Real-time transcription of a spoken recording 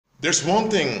There's one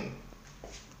thing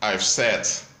I've said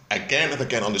again and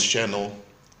again on this channel,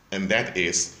 and that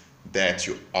is that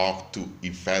you ought to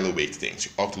evaluate things.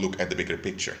 You ought to look at the bigger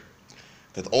picture.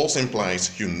 That also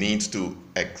implies you need to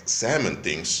examine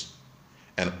things,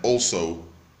 and also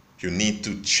you need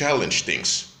to challenge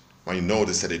things when you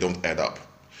notice that they don't add up.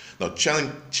 Now,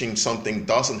 challenging something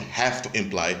doesn't have to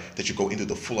imply that you go into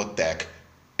the full attack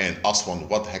and ask one,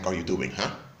 what the heck are you doing, huh?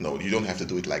 No, you don't have to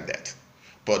do it like that.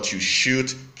 But you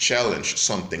should challenge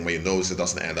something when you notice it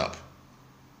doesn't add up.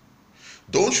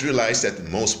 Don't you realize that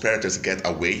most predators get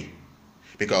away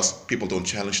because people don't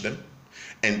challenge them?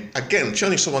 And again,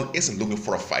 challenging someone isn't looking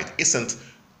for a fight, isn't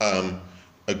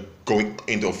going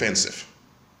into offensive.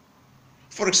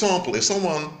 For example, if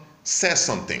someone says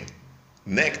something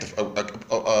negative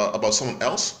about someone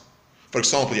else, for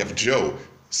example, you have Joe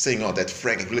saying, oh, that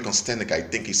Frank, I really can't stand the guy, I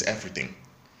think he's everything.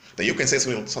 Then you can say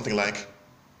something like,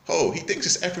 oh, he thinks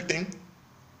he's everything?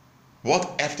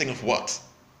 What everything of what?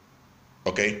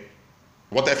 Okay?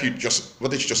 What did you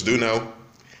just do now?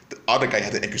 The other guy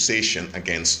had an accusation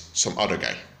against some other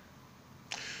guy.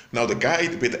 Now the guy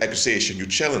with the accusation, you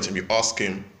challenge him, you ask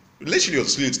him, literally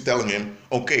you're telling him,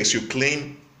 okay, so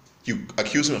you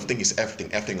accuse him of thinking he's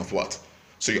everything, everything of what?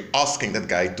 So you're asking that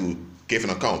guy to give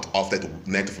an account of that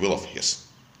negative will of his.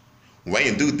 When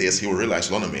you do this, he will realize,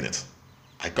 hold on a minute,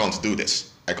 I can't do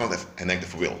this. I can't have a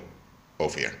negative will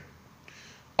over here.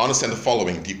 Understand the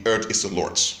following, the earth is the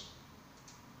Lord's.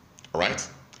 Alright?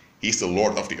 He's the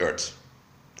Lord of the earth.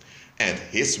 And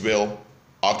his will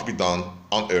ought to be done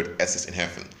on earth as it is in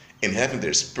heaven. In heaven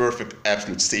there is perfect,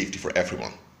 absolute safety for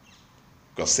everyone.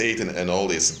 Because Satan and all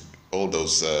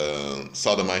those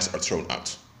sodomites are thrown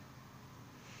out.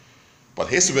 But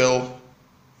his will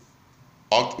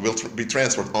be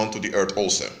transferred onto the earth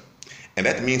also. And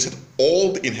that means that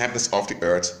all the inhabitants of the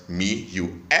earth, me,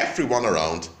 you, everyone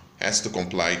around, has to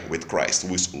comply with Christ,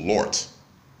 who is Lord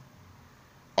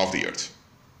of the earth.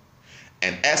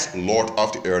 And as Lord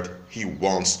of the earth, he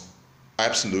wants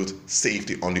absolute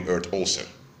safety on the earth also.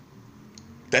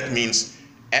 That means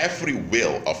every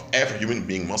will of every human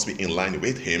being must be in line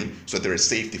with him so that there is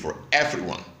safety for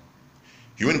everyone.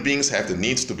 Human beings have the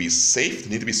needs to be safe, the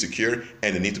need to be secure,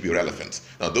 and the need to be relevant.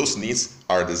 Now those needs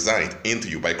are designed into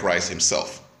you by Christ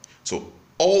himself. So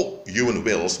all human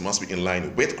wills must be in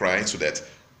line with Christ so that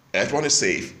everyone is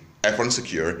safe, everyone is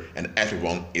secure, and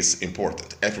everyone is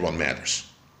important. Everyone matters.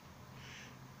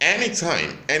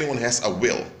 Anytime anyone has a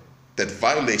will that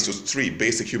violates those three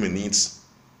basic human needs,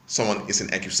 someone is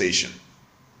in accusation.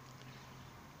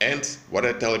 And what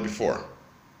I tell you before,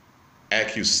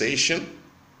 accusation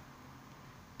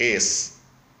is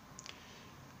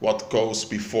what goes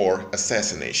before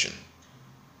assassination.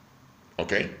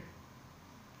 Okay?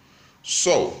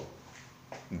 So,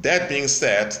 that being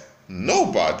said,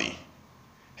 nobody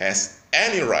has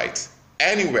any right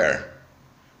anywhere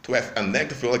to have a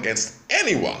negative will against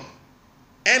anyone,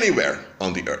 anywhere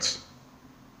on the earth.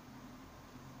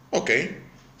 Okay?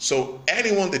 So,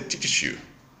 anyone that teaches you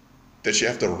that you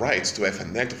have the right to have a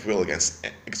negative will against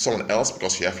someone else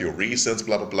because you have your reasons,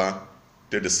 blah, blah, blah,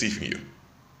 they're deceiving you.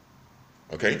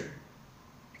 Okay?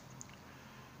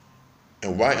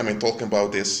 And why am I talking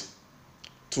about this?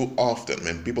 Too often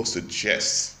when people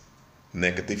suggest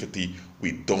negativity,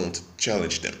 we don't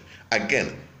challenge them.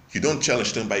 Again, you don't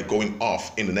challenge them by going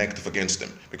off in the negative against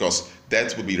them, because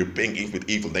that would be repaying evil with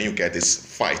evil. Then you get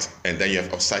this fight, and then you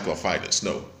have a cycle of violence.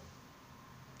 No.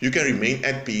 You can remain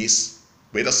at peace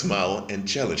with a smile and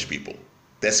challenge people.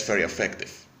 That's very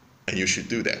effective, and you should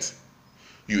do that.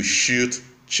 You should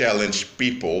challenge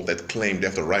people that claim they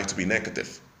have the right to be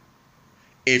negative.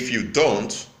 If you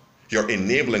don't, you're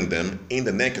enabling them in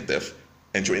the negative,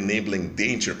 and you're enabling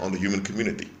danger on the human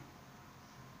community.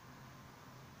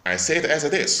 I say it as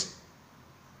it is.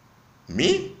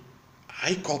 Me,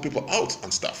 I call people out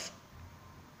on stuff.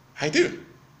 I do.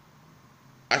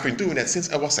 I've been doing that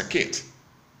since I was a kid.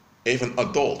 Even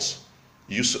adults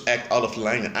used to act out of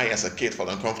line, and I, as a kid, felt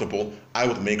uncomfortable. I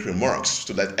would make remarks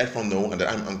to let everyone know that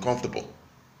I'm uncomfortable.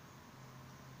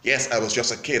 Yes, I was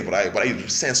just a kid, but I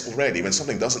sense already when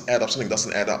something doesn't add up, something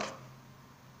doesn't add up.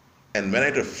 And when I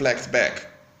reflect back,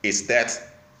 it's that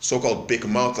so-called big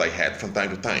mouth I had from time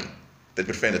to time that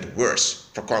prevented worse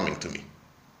from coming to me.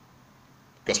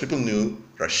 Because people knew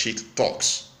Rashid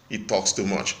talks. He talks too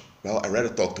much. Well, I rather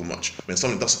talk too much. When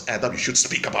something doesn't add up, you should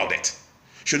speak about it.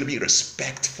 You shouldn't be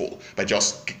respectful by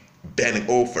just bending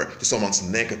over to someone's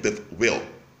negative will.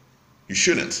 You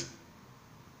shouldn't.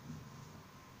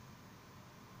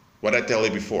 What I tell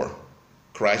you before,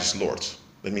 Christ is Lord.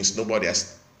 That means nobody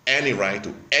has any right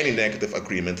to any negative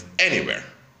agreement anywhere.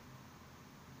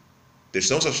 There's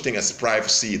no such thing as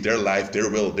privacy, their life, their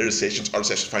will, their decisions, our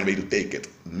decisions, find a way to take it.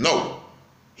 No!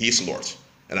 He's Lord,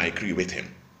 and I agree with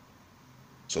him.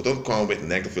 So don't come with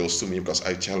negative wills to me, because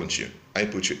I challenge you. I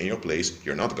put you in your place,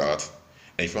 you're not God,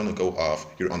 and if you want to go off,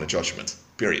 you're on a judgment.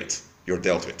 Period. You're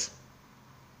dealt with.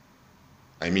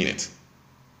 I mean it.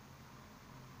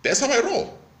 That's how I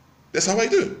roll. That's how I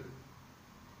do.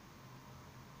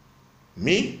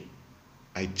 Me,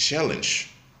 I challenge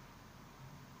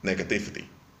negativity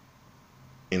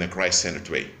in a Christ-centered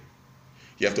way.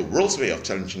 You have the world's way of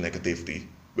challenging negativity,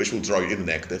 which will draw you in the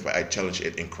negative, but I challenge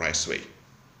it in Christ's way.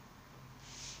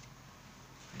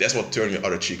 That's what turn your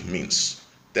other cheek means.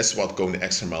 That's what going the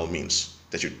extra mile means.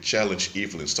 That you challenge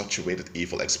evil in such a way that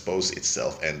evil exposes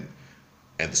itself and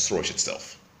destroys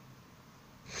itself.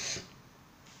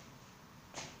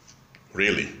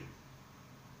 Really,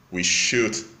 we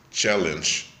should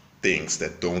challenge things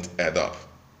that don't add up.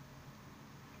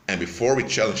 And before we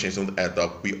challenge things that don't add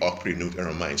up, we ought to renew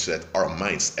our minds so that our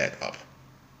minds add up.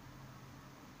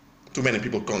 Too many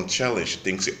people can't challenge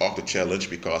things they ought to challenge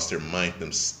because their mind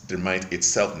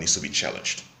itself needs to be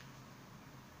challenged.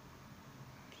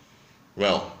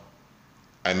 Well,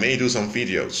 I may do some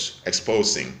videos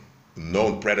exposing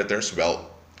known predators.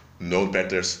 Well, known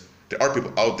predators, there are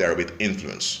people out there with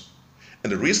influence.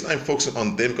 And the reason I'm focusing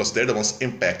on them because they're the ones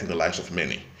impacting the lives of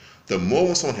many. The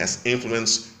moment someone has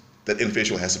influence, that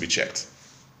individual has to be checked.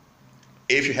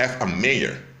 If you have a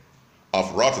mayor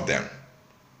of Rotterdam,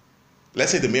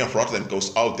 let's say the mayor of Rotterdam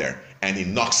goes out there and he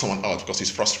knocks someone out because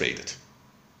he's frustrated.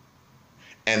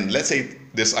 And let's say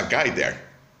there's a guy there,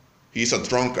 he's a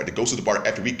drunkard that goes to the bar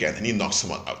every weekend and he knocks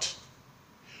someone out.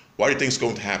 What do you think is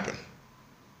going to happen?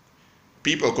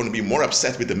 People are going to be more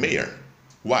upset with the mayor.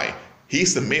 Why?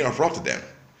 He's the mayor of Rotterdam.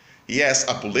 He has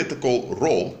a political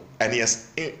role and he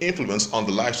has influence on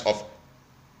the lives of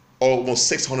almost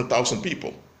 600,000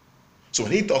 people. So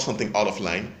when he does something out of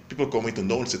line, people are going to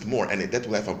notice it more, and that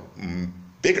will have a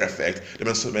bigger effect than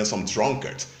when some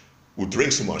drunkard who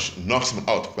drinks too much knocks someone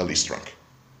out while he's drunk.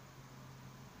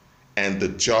 And the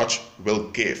judge will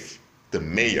give the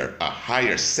mayor a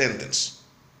higher sentence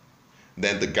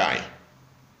than the guy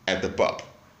at the pub.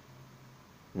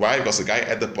 Why? Because the guy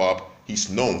at the pub, he's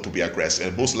known to be aggressive,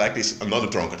 and most likely is another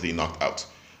drunkard that he knocked out.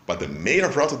 But the mayor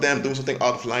of Rotterdam doing something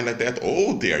out of line like that,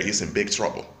 oh dear, he's in big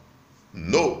trouble.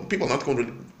 No, people are not going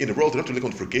to, in the world, they're not really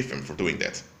going to forgive him for doing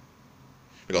that.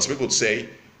 Because people would say,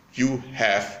 you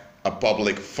have a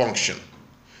public function.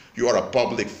 You are a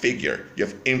public figure. You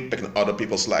have impact on other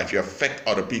people's life. You affect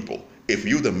other people. If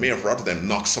you, the mayor of Rotterdam,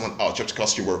 knock someone out just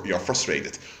because you are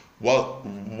frustrated, well,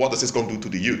 what is this going to do to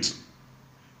the youth?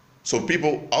 So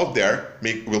people out there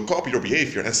will copy your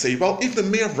behavior and say, well, if the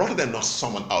mayor of Rotterdam knocks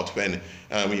someone out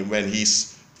when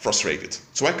he's frustrated,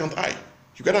 so why can't I?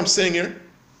 You get what I'm saying here?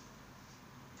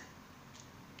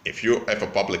 If you have a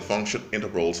public function in the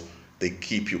world, they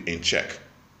keep you in check.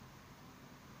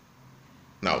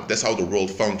 Now, that's how the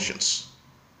world functions.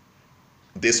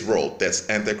 This world that's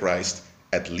Antichrist,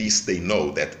 at least they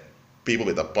know that people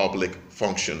with a public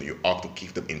function, you ought to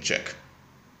keep them in check.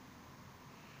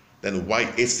 Then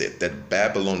why is it that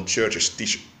Babylon churches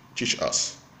teach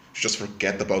us to just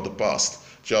forget about the past,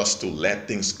 just to let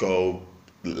things go,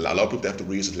 allow people to have the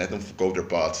reason, let them go their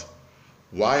path?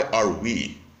 Why are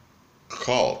we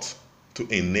called to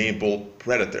enable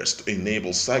predators, to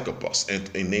enable psychopaths, and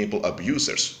to enable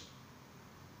abusers?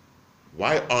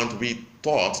 Why aren't we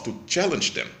taught to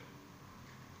challenge them?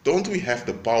 Don't we have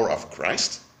the power of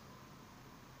Christ?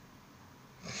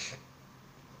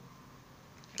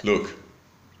 Look,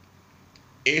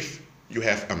 if you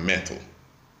have a metal,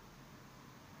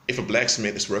 if a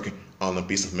blacksmith is working on a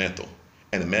piece of metal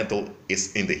and the metal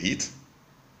is in the heat,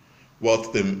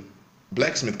 what the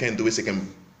blacksmith can do is he can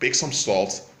pick some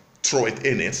salt, throw it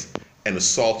in it, and the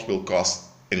salt will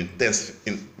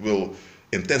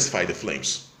intensify the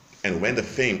flames. And when the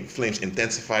flames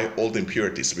intensify, all the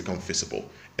impurities become visible.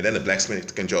 And then the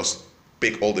blacksmith can just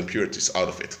pick all the impurities out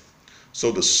of it.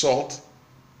 So the salt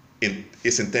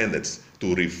is intended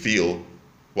to reveal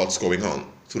what's going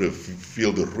on, to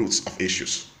reveal the roots of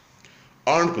issues.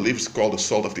 Aren't believers called the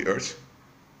salt of the earth?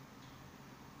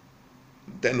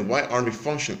 Then why aren't we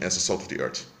functioning as the salt of the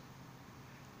earth?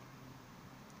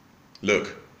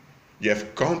 Look, you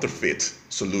have counterfeit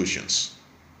solutions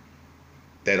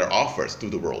that are offered to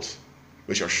the world,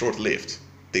 which are short-lived.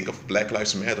 Think of Black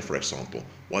Lives Matter, for example.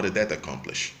 What did that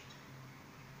accomplish?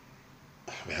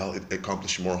 Well, it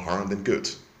accomplished more harm than good.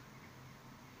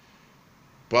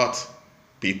 But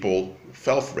people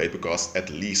fell for it because at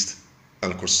least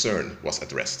a concern was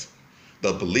addressed.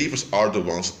 The believers are the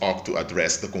ones who ought to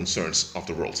address the concerns of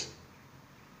the world.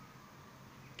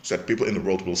 so that people in the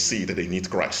world will see that they need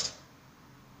Christ.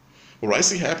 What I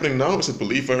see happening now is that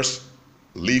believers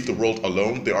leave the world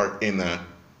alone. They are in a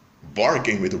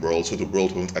bargain with the world so the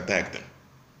world won't attack them.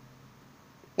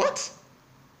 What?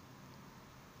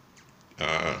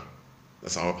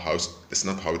 That's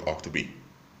not how it ought to be.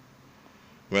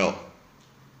 Well,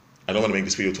 I don't want to make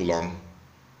this video too long.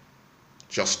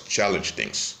 Just challenge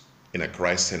things in a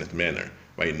Christ-centered manner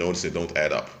when you notice they don't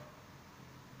add up.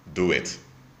 Do it.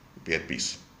 Be at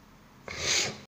peace.